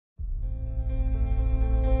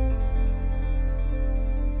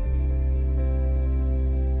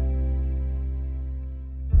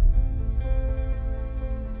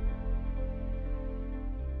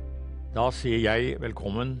Da sier jeg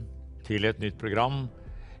velkommen til et nytt program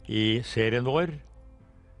i serien vår,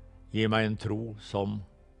 Gi meg en tro som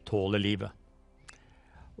tåler livet.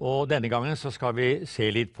 Og denne gangen så skal vi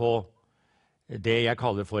se litt på det jeg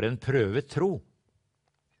kaller for en prøvet tro.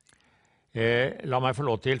 La meg få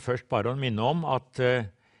lov til først bare å minne om at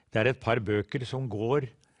det er et par bøker som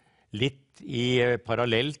går litt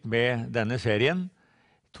parallelt med denne serien.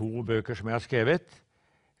 2 bøker som jeg har skrevet,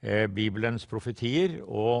 Bibelens profetier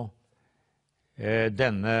og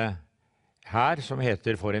denne her som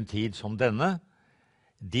heter For en tid som denne.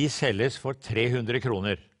 De selges for 300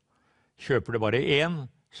 kroner. Kjøper du bare én,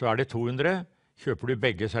 så er det 200. Kjøper du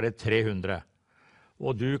begge, så er det 300.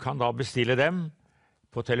 Og du kan da bestille dem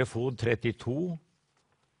på telefon 32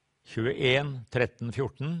 21 13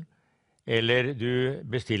 14, eller du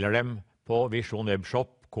bestiller dem på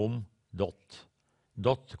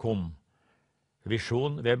visionwebshop.com.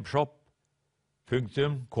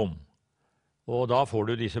 visionwebshop.com. Og da får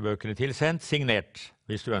du disse bøkene tilsendt, signert,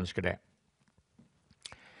 hvis du ønsker det.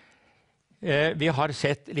 Vi har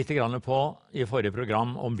sett litt på i forrige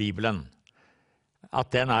program om Bibelen,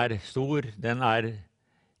 at den er stor, den er,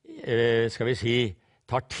 skal vi si,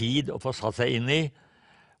 tar tid å få satt seg inn i,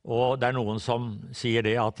 og det er noen som sier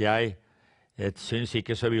det at jeg synes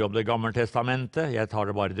ikke så mye om det gamle testamentet, jeg tar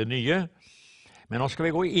det bare det nye. Men nå skal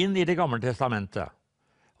vi gå inn i det gamle testamentet,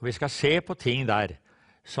 og vi skal se på ting der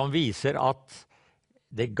som viser at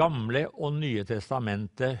det gamle og nye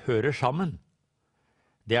testamentet hører sammen.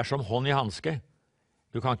 Det er som hånd i handske.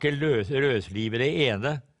 Du kan ikke løsrive det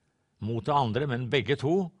ene mot det andre, men begge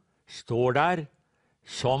to står der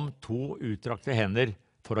som 2 utstrakte hender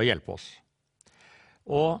for å hjelpe oss.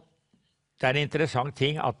 Og det er en interessant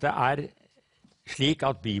ting at det er slik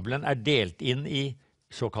at Bibelen er delt inn i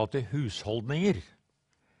såkalte husholdninger.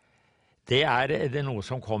 Det er noe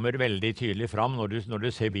som kommer veldig tydelig fram når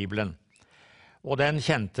du ser Bibelen. Og den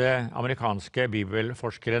kjente amerikanske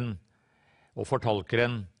bibelforskeren og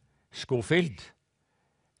fortolkeren Scofield,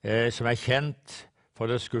 som er kjent for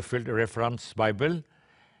The Scofield Reference Bible,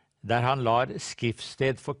 der han lar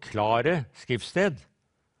skriftsted forklare skriftsted.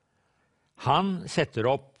 Han setter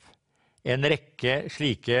opp en rekke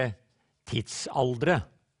slike tidsaldre,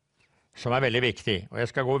 som er veldig viktig. Og jeg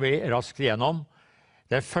skal gå raskt igjennom.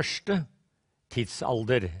 Den første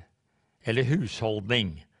tidsalder, eller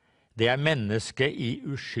husholdning, det er mennesket i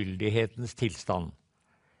uskyldighetens tilstand.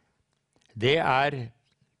 Det er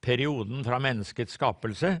perioden fra menneskets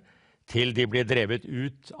skapelse til de blir drevet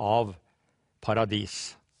ut av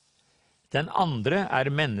paradis. Den andre er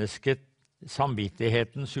mennesket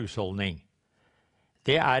samvittighetens husholdning.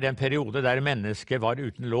 Det er en periode der mennesket var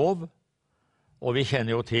uten lov, og vi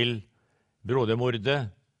kjenner jo til brodermordet,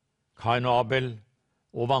 Kain og Abel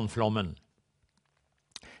og vannflommen.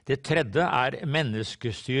 Det tredje er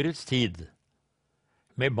menneskestyrets tid,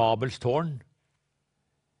 med Babels tårn,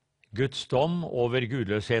 Guds dom over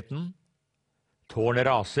gudløsheten, tårnet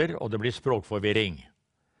raser, og det blir språkforvirring.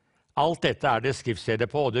 Alt dette er det skriftstedet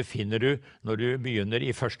på, og det finner du når du begynner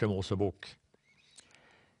i første Mosebok.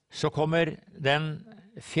 Så kommer den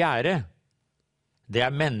fjerde. Det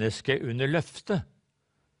er mennesket under løftet.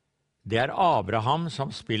 Det er Abraham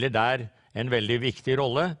som spiller der en veldig viktig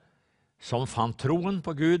rolle, som fant troen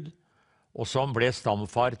på Gud, og som ble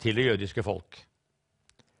stamfar til det jødiske folk.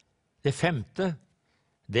 Det femte,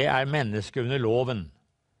 det er mennesket under loven.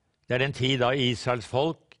 Det er den tid da Israels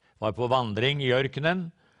folk var på vandring i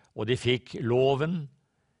ørkenen, og de fikk loven,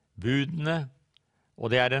 budene,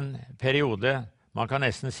 og det er en periode, man kan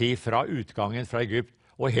nesten si fra utgangen fra Egypt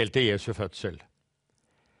og helt til Jesu fødsel.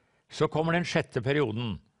 Så kommer den sjette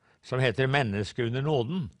perioden, som heter mennesket under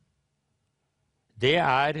nåden. Det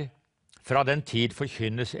er fra den tid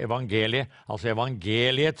forkynnes evangeliet, altså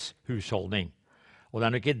evangeliets husholdning. Og det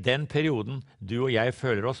er nok i den perioden du og jeg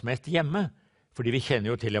føler oss mest hjemme, fordi vi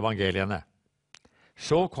kjenner jo til evangeliene.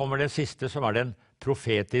 Så kommer det siste, som er den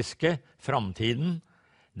profetiske framtiden.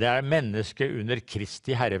 Det er mennesket under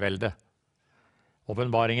Kristi herrevelde.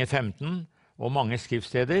 Åpenbaringen 15 og mange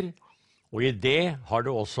skriftsteder, og i det har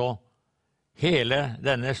du også hele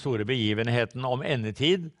denne store begivenheten om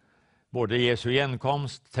endetid, både Jesu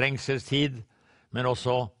gjenkomst, trengselstid, men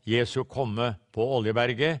også Jesu komme på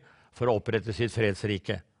Oljeberget for å opprette sitt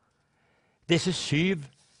fredsrike. Disse 7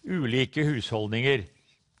 ulike husholdninger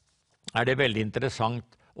er det veldig interessant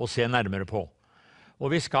å se nærmere på.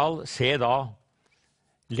 Og vi skal se da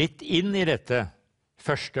litt inn i dette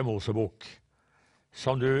første Mosebok,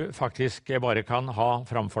 som du faktisk bare kan ha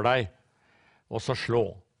framfor deg, og så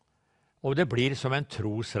slå. Og det blir som en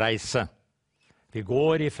trosreise. Vi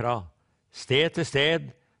går ifra sted til sted,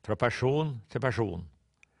 fra person til person.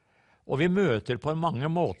 Og vi møter på mange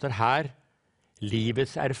måter her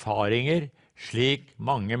livets erfaringer slik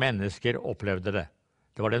mange mennesker opplevde det.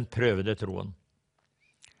 Det var den prøvede troen.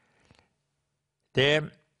 Det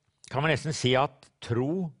kan man nesten si at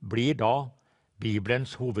tro blir da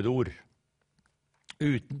Bibelens hovedord.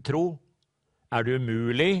 Uten tro er det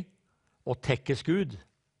umulig å tekkes Gud,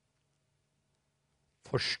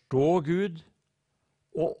 forstå Gud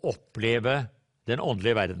og oppleve den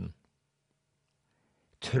åndelige verden.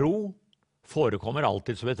 Tro forekommer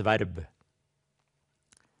alltid som et verb.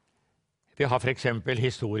 Vi har for eksempel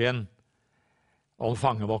historien om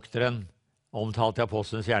fangevokteren omtalt i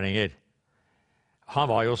Apostelens gjerninger. Han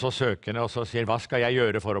var jo så søkende, og så sier, hva skal jeg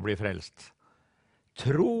gjøre for å bli frelst?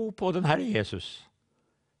 Tro på den Herre Jesus,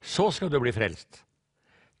 så skal du bli frelst.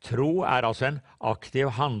 Tro er altså en aktiv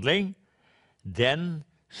handling. Den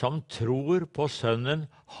som tror på Sønnen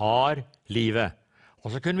har livet.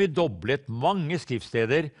 Og så kunne vi doblet mange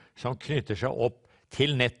skriftsteder som knytter seg opp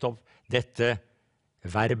til nettopp dette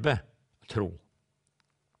verbet tro.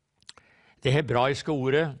 Det hebraiske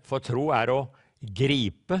ordet for tro er å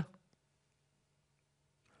gripe,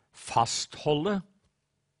 fastholde,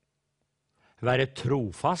 være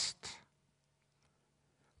trofast.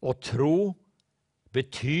 Og tro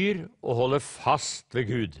betyr å holde fast ved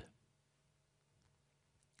Gud.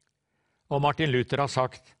 Og Martin Luther har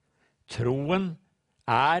sagt, troen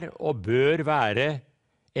er og bør være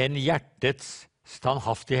en hjertets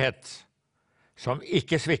standhaftighet, som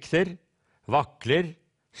ikke svikter, vakler,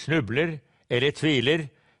 snubler eller tviler,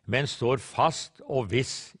 men står fast og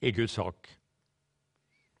viss i Guds sak.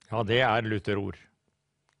 Ja, det er Luther-ord.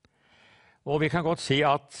 Og vi kan godt si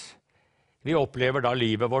at vi opplever da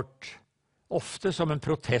livet vårt ofte som en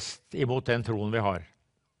protest imot den troen vi har.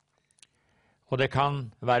 Og det kan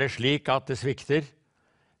være slik at det svikter,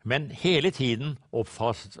 men hele tiden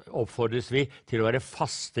oppfordres vi til å være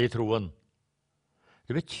faste i troen.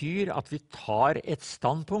 Det betyr at vi tar et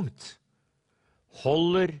standpunkt,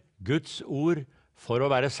 holder Guds ord for å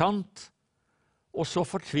være sant, og så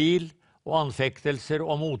fortvil og anfektelser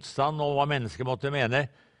og motstand og hva mennesker måtte mene,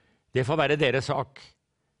 det får være deres sak.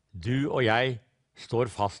 Du og jeg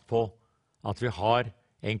står fast på at vi har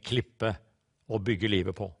en klippe å bygge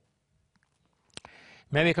livet på.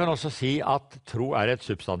 Men vi kan også si at tro er et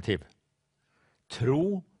substantiv.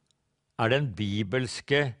 Tro er den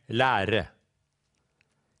bibelske lære.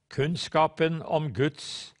 Kunnskapen om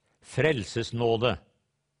Guds frelsesnåde.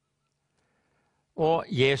 Og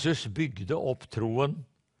Jesus bygde opp troen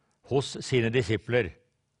hos sine disipler.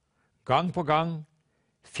 Gang på gang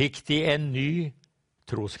fikk de en ny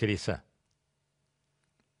troskrise.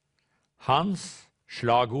 Hans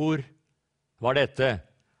slagord var dette: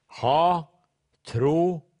 ha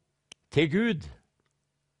tro til Gud.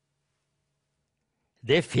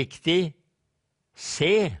 Det fikk de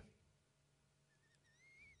se.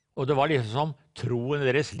 Og det var liksom som troen i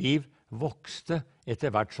deres liv vokste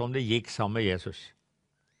etter hvert som det gikk sammen med Jesus.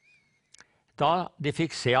 Da de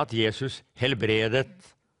fikk se at Jesus helbredet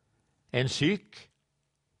en syk,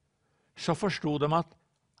 så forstod de at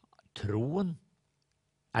troen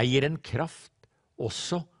eier en kraft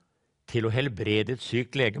også til å helbrede et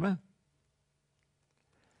sykt legeme.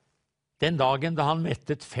 Den dagen da han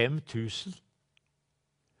mettet 5000,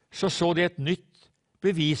 så de et nytt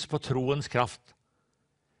bevis på troens kraft.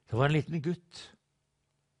 Det var en liten gutt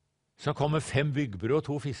som kom med 5 byggbrød og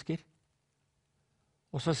 2 fisker.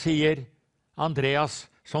 Og så sier Andreas,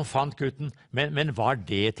 som fant gutten, men var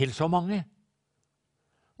det til så mange?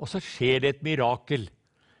 Og så skjer det et mirakel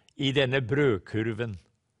i denne brødkurven.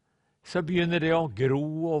 Så begynner det å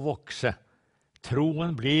gro og vokse.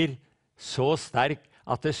 Troen blir så sterk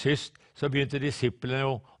at til sist så begynte disiplene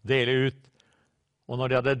å dele ut. Og når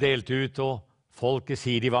de hadde delt ut, og folket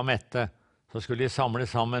sier de var mette, så skulle de samle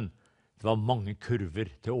sammen. Det var mange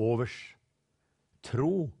kurver til overs.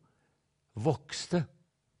 Tro vokste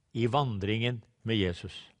i vandringen med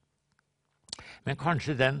Jesus. Men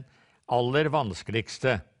kanskje den aller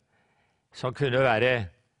vanskeligste, som kunne være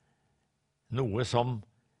noe som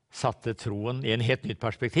satte troen i en helt nytt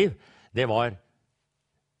perspektiv, det var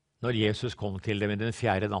når Jesus kom til dem i den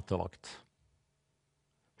 4. nattevakt.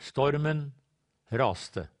 Stormen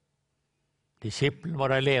raste. Disippelen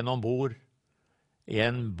var alene ombord i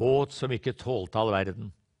en båt som ikke tålte all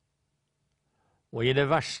verden. Og i det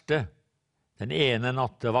verste, den ene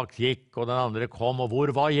nattevakt gikk, og den andre kom, og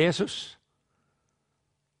hvor var Jesus?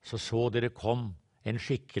 Så dere kom en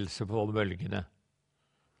skikkelse på bølgene.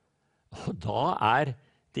 Og da er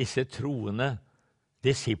disse troende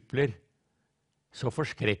disipler så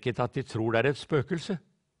forskrekket at de tror det er et spøkelse.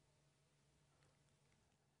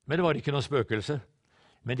 Men det var ikke noe spøkelse.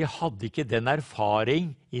 Men de hadde ikke den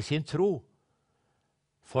erfaring i sin tro.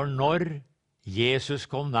 For når Jesus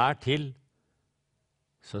kom nær til,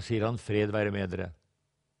 så sier han, fred være med dere.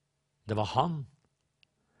 Det var han.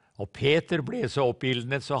 Og Peter ble så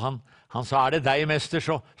oppildnet, så han sa, er det deg, mester,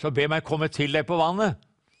 så be meg komme til deg på vannet.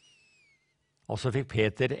 Og så fikk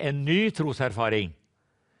Peter en ny troserfaring.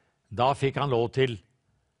 Da fikk han lov til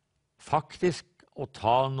faktisk å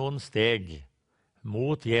ta noen steg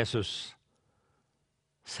mot Jesus.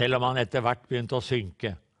 Selv om han etter hvert begynte å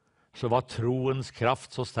synke, så var troens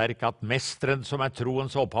kraft så sterk at mesteren, som er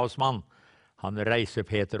troens opphavsmann, han reiser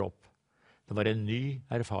Peter opp. Det var en ny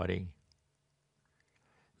erfaring.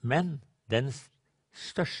 Men den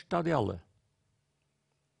største av de alle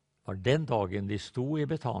var den dagen de sto i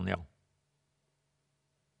Betania.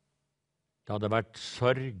 Det hadde vært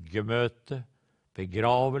sørgemøte,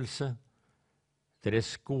 begravelse.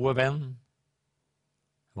 Deres gode venn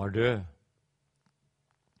var død.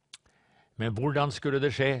 Men hvordan skulle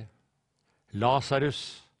det skje?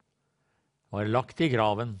 Lazarus var lagt i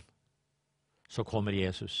graven. Så kommer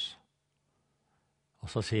Jesus. Og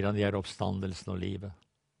så sier han, de er oppstandelsen og livet.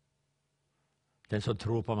 Den som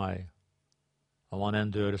tror på meg, om han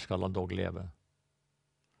enn dør, skal han dog leve.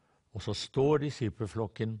 Og så står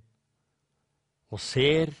disippelflokken og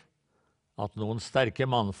ser at noen sterke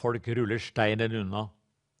mannfolk ruller steinen unna,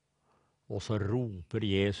 og så roper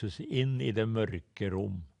Jesus inn i det mørke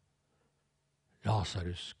rom.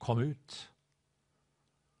 Lazarus, kom ut.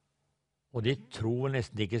 Og de tror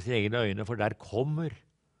nesten ikke sine egne øyne, for der kommer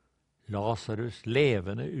Lazarus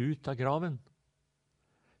levende ut av graven.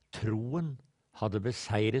 Troen hadde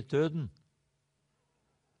beseiret døden.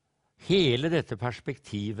 Hele dette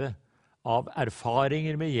perspektivet av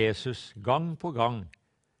erfaringer med Jesus gang på gang.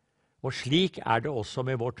 Og slik er det også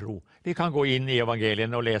med vår tro. Vi kan gå inn i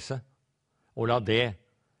evangeliene og lese, og la det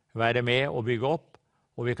være med og bygge opp,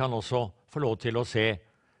 og vi kan også få lov til å se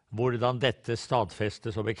hvordan dette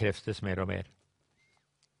stadfestes og bekreftes mer og mer.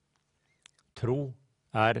 Tro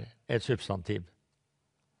er et substantiv.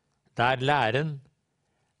 Det er læren,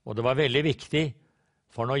 og det var veldig viktig,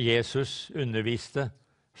 for når Jesus underviste,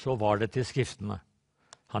 så var det til skriftene.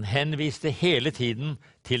 Han henviste hele tiden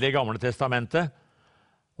til Det gamle testamentet,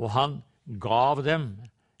 og han gav dem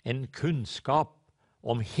en kunnskap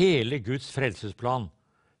om hele Guds frelsesplan,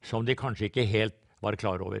 som de kanskje ikke helt var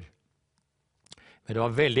klar over. Men det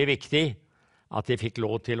var veldig viktig at de fikk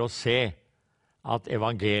lov til å se at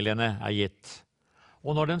evangeliene er gitt.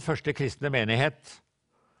 Og når den første kristne menighet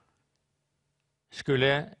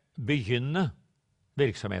skulle begynne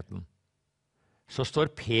virksomheten, så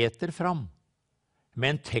står Peter fram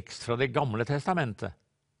med en tekst fra Det gamle testamentet,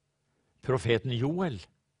 profeten Joel,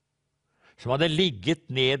 som hadde ligget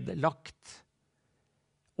nedlagt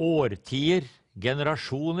årtier,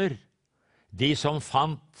 generasjoner. De som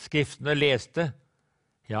fant skriftene leste,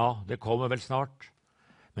 ja, det kommer vel snart.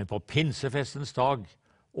 Men på pinsefestens dag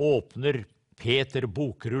åpner Peter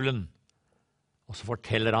bokrullen, og så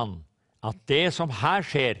forteller han at det som her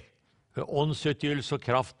skjer ved åndsutgytelse og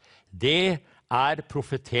kraft, det er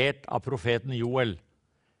profetert av profeten Joel.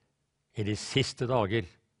 I de siste dager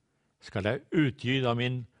skal jeg utgyte av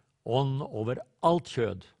min ånd over alt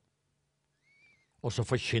kjød. Og så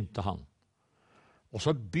forkynte han. Og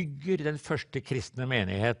så bygger den første kristne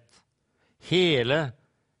menighet hele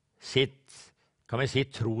sitt, kan vi si,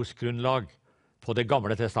 trosgrunnlag på Det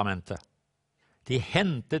gamle testamentet. De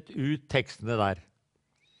hentet ut tekstene der.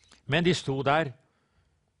 Men de sto der.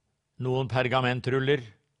 Noen pergamentruller.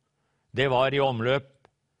 Det var i omløp.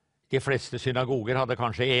 De fleste synagoger hadde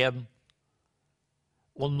kanskje en.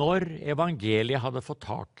 Og når evangeliet hadde fått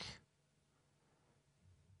tak,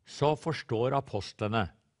 så forstår apostlene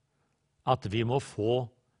at vi må få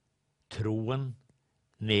troen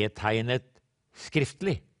nedtegnet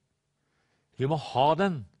skriftlig. Vi må ha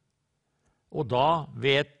den. Og da,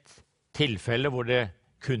 ved et tilfelle hvor det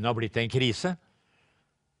kunne ha blitt en krise,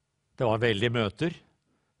 det var veldig møter,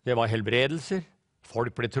 det var helbredelser,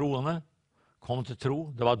 folk ble troende, kom til tro,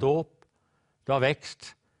 det var dåp, det var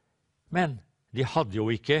vekst. Men de hadde jo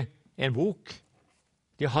ikke en bok,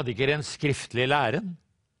 de hadde ikke den skriftlige læren.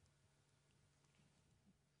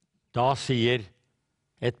 Da sier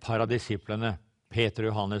et par av disiplene, Peter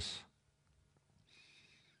og Johannes,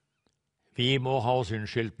 vi må ha oss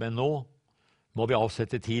unnskyldt, men nå må vi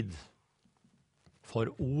avsette tid for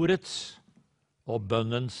ordets og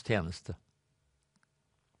bønnens tjeneste.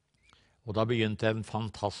 Og da begynte en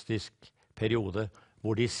fantastisk periode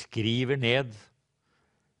hvor de skriver ned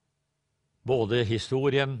både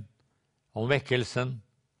historien om vekkelsen.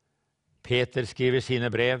 Peter skriver sine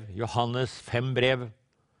brev, Johannes 5 brev,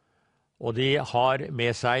 og de har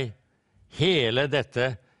med seg hele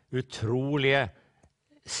dette utrolige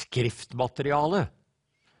skriftmaterialet.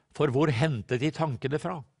 For hvor hentet de tankene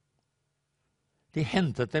fra? De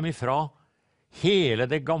hentet dem ifra hele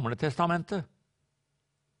det gamle testamentet.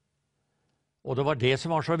 Og det var det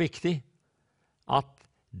som var så viktig, at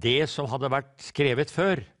det som hadde vært skrevet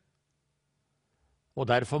før. Og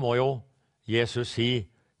derfor må jo Jesus si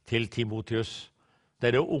til Timotheus,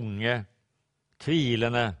 dere unge,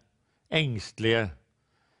 tvilende, engstelige,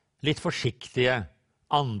 litt forsiktige,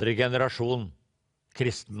 andre generasjon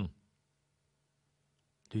kristen.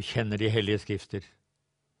 Du kjenner de hellige skrifter,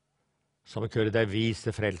 som gjør deg vis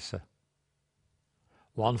til frelse.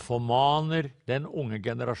 Og han formaner den unge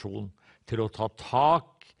generasjonen til å ta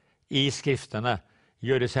tak i skriftene,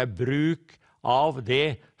 gjøre seg bruk av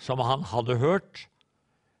det som han hadde hørt,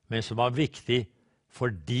 men som var viktig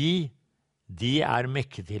fordi de er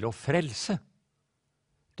mektige til å frelse.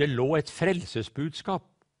 Det lå et frelsesbudskap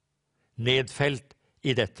nedfelt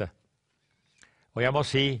i dette. Og jeg må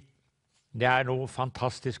si, det er noe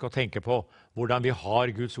fantastisk å tenke på hvordan vi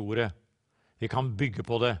har Guds ordet. Vi kan bygge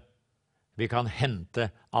på det. Vi kan hente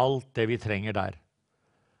alt det vi trenger der.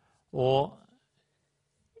 Og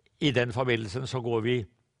i den forbindelsen så går vi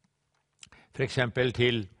for eksempel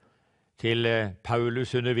til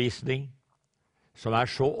Paulus undervisning, som er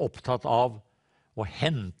så opptatt av å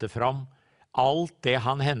hente fram alt det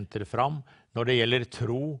han henter fram når det gjelder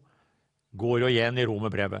tro, går jo igjen i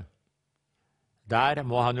Romerbrevet. Der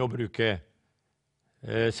må han jo bruke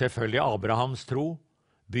selvfølgelig Abrahams tro,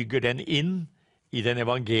 bygger den inn i den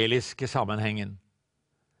evangeliske sammenhengen.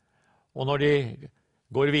 Og når de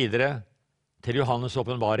går videre til Johannes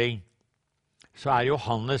åpenbaring, så er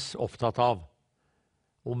Johannes opptatt av,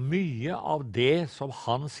 og mye av det som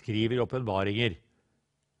han skriver i åpenbaringer,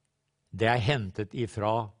 det er hentet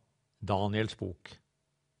ifra Daniels bok.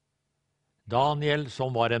 Daniel,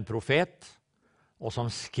 som var en profet, og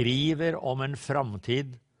som skriver om en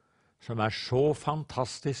framtid som er så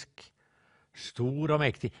fantastisk, stor og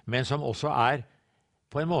mektig, men som også er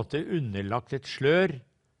på en måte underlagt et slør,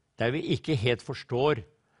 der vi ikke helt forstår,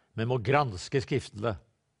 men må granske skriftene.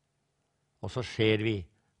 Og så ser vi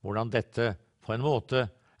hvordan dette på en måte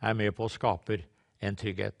er med på å skape en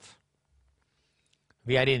trygghet.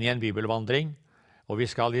 Vi er inne i en bibelvandring, og vi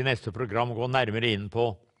skal i neste program gå nærmere inn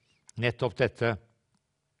på nettopp dette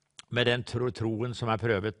med den troen som er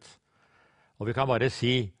prøvet. Og vi kan bare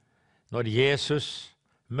si, når Jesus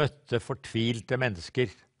møtte fortvilte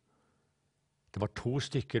mennesker, det var 2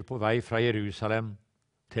 stykker på vei fra Jerusalem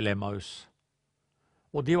til Emmaus.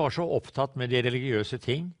 Og de var så opptatt med de religiøse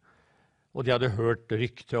ting, og de hadde hørt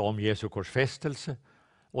rykte om Jesu korsfestelse,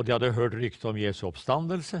 og de hadde hørt rykte om Jesu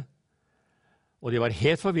oppstandelse, og de var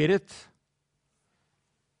helt forvirret.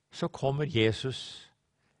 Så kommer Jesus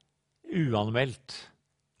uanmeldt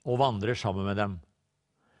og vandrer sammen med dem.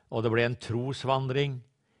 Og det ble en trosvandring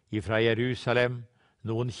fra Jerusalem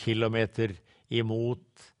noen kilometer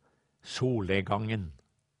imot solnedgangen.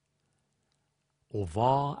 Og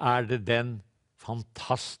hva er det den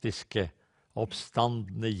fantastiske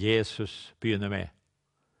oppstandende Jesus begynner med?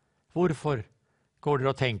 Hvorfor går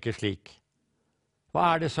dere og tenker slik?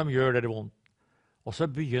 Hva er det som gjør dere vondt? Og så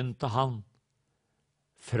begynte han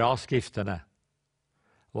fra skriftene.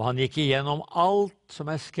 Og han gikk igjennom alt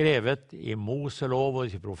som er skrevet i Moselov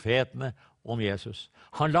og i profetene om Jesus.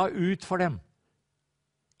 Han la ut for dem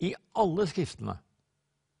i alle skriftene.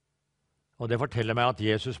 Og det forteller meg at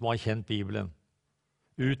Jesus må ha kjent Bibelen,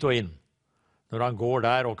 ut og inn, når han går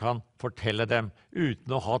der og kan fortelle dem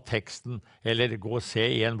uten å ha teksten eller gå og se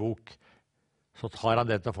i en bok, så tar han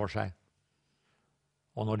dette for seg.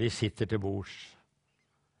 Og når de sitter til bords,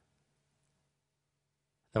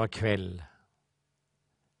 det var kveld,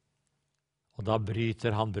 og da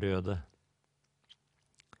bryter han brødet,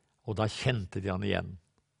 og da kjente de han igjen.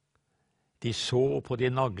 De så på de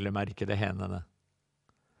naglemerkede hendene,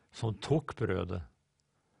 som tok brødet,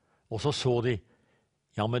 og så de,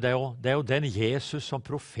 ja, men det er jo den Jesus som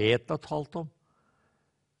profeten har talt om.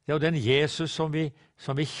 Det er jo den Jesus som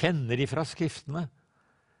vi kjenner ifra skriftene.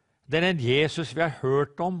 Det er den Jesus vi har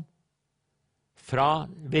hørt om fra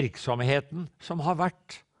virksomheten som har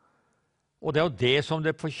vært. Og det er jo det som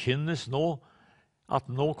det forkynnes nå, at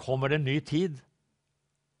nå kommer det en ny tid.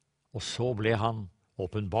 Og så ble han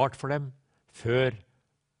åpenbart for dem, før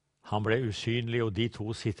han ble usynlig, og de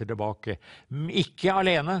 2 sitter tilbake. Ikke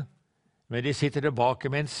alene, men de sitter tilbake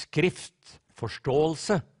med en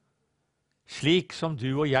skriftforståelse, slik som du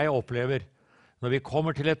og jeg opplever når vi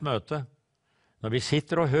kommer til et møte. Når vi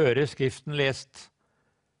sitter og hører skriften lest,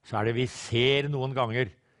 så er det vi ser noen ganger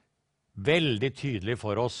veldig tydelig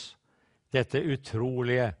for oss dette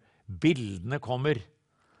utrolige. Bildene kommer,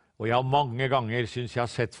 Og jeg har mange ganger synes jeg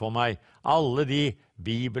har sett for meg alle de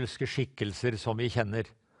bibelske skikkelser som vi kjenner.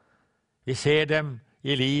 Vi ser dem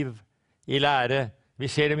i liv, i lære, vi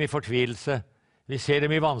ser dem i fortvilelse, vi ser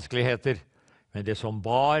dem i vanskeligheter. Men det som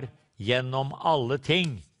bar gjennom alle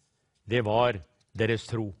ting, det var deres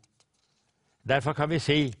tro. Derfor kan vi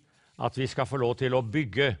si at vi skal få lov til å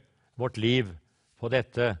bygge vårt liv på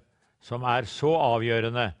dette som er så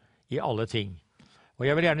avgjørende i alle ting. Og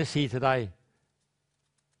jeg vil gjerne si til deg,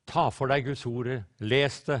 ta for deg Guds ord,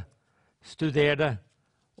 les det, studer det,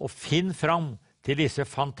 og finn fram til disse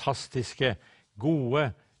fantastiske, gode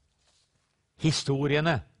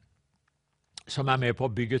historiene som er med på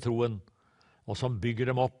å bygge troen, og som bygger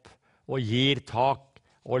dem opp, og gir tak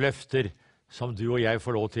og løfter som du og jeg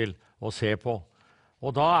får lov til å se på.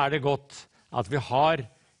 Og da er det godt at vi har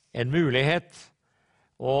en mulighet,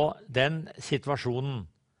 og den situasjonen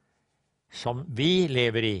som vi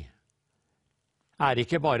lever i, er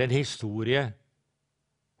ikke bare en historie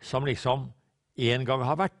som liksom en gang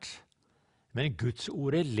har vært, men Guds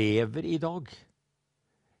ordet lever i dag.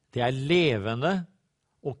 Det er levende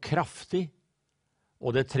og kraftig,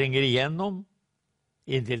 og det trenger igjennom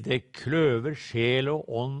inntil det kløver sjel og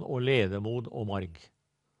ånd og ledemod og marg.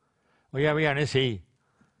 Og jeg vil gjerne si,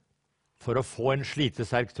 for å få en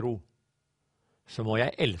slitesterk tro, så må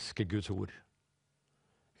jeg elske Guds ord.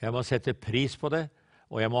 Jeg må sette pris på det,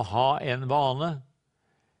 og jeg må ha en vane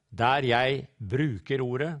der jeg bruker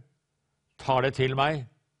ordet, tar det til meg,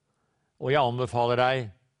 og jeg anbefaler deg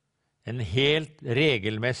en helt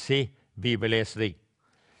regelmessig bibellesning.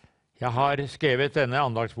 Jeg har skrevet denne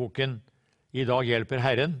andaktsboken «I dag hjelper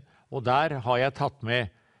Herren», og der har jeg tatt med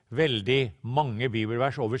veldig mange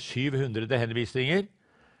bibelvers, over 700 henvisninger,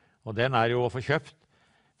 og den er jo å få kjøpt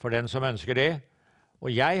for den som ønsker det.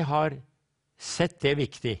 Og jeg har sett det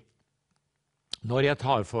viktig, når jeg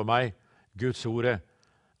tar for meg Guds ordet,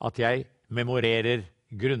 at jeg memorerer,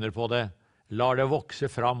 grunner på det, lar det vokse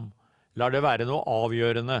fram, lar det være noe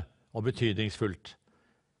avgjørende og betydningsfullt.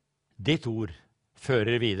 Ditt ord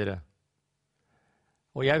fører videre.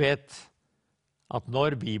 Og jeg vet at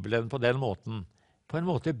når Bibelen på den måten, på en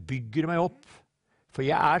måte bygger meg opp, for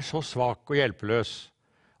jeg er så svak og hjelpeløs,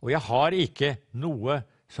 og jeg har ikke noe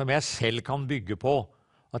som jeg selv kan bygge på,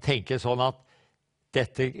 og tenke sånn at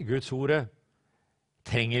dette Guds ordet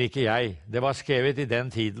trenger ikke jeg. Det var skrevet i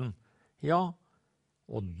den tiden. Ja,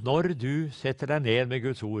 og når du setter deg ned med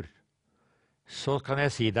Guds ord, så kan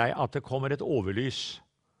jeg si deg at det kommer et overlys.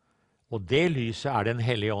 Og det lyset er Den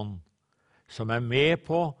hellige ånd, som er med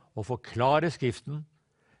på å forklare Skriften,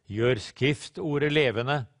 gjør Skriftordet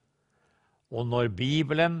levende. Og når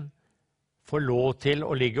Bibelen får lov til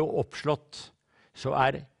å ligge oppslått, så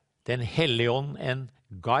er Den hellige ånd en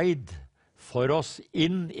guide for oss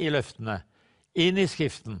inn i løftene, inn i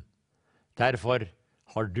Skriften. Derfor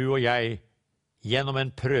har du og jeg gjennom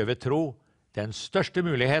en prøvetro den største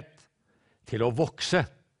mulighet til å vokse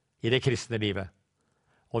i det kristne livet.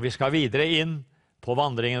 Og vi skal videre inn på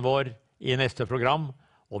vandringen vår i neste program,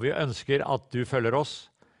 og vi ønsker at du følger oss.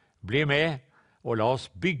 Bli med, og la oss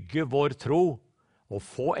bygge vår tro, og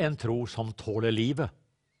få en tro som tåler livet.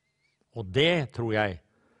 Og det tror jeg,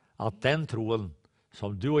 at den troen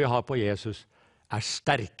som du og jeg har på Jesus, er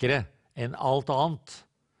sterkere enn alt annet.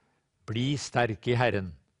 Bli sterk i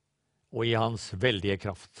Herren og i hans veldige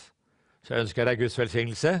kraft. Så ønsker jeg deg Guds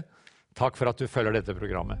velsignelse. Takk for at du følger dette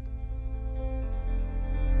programmet.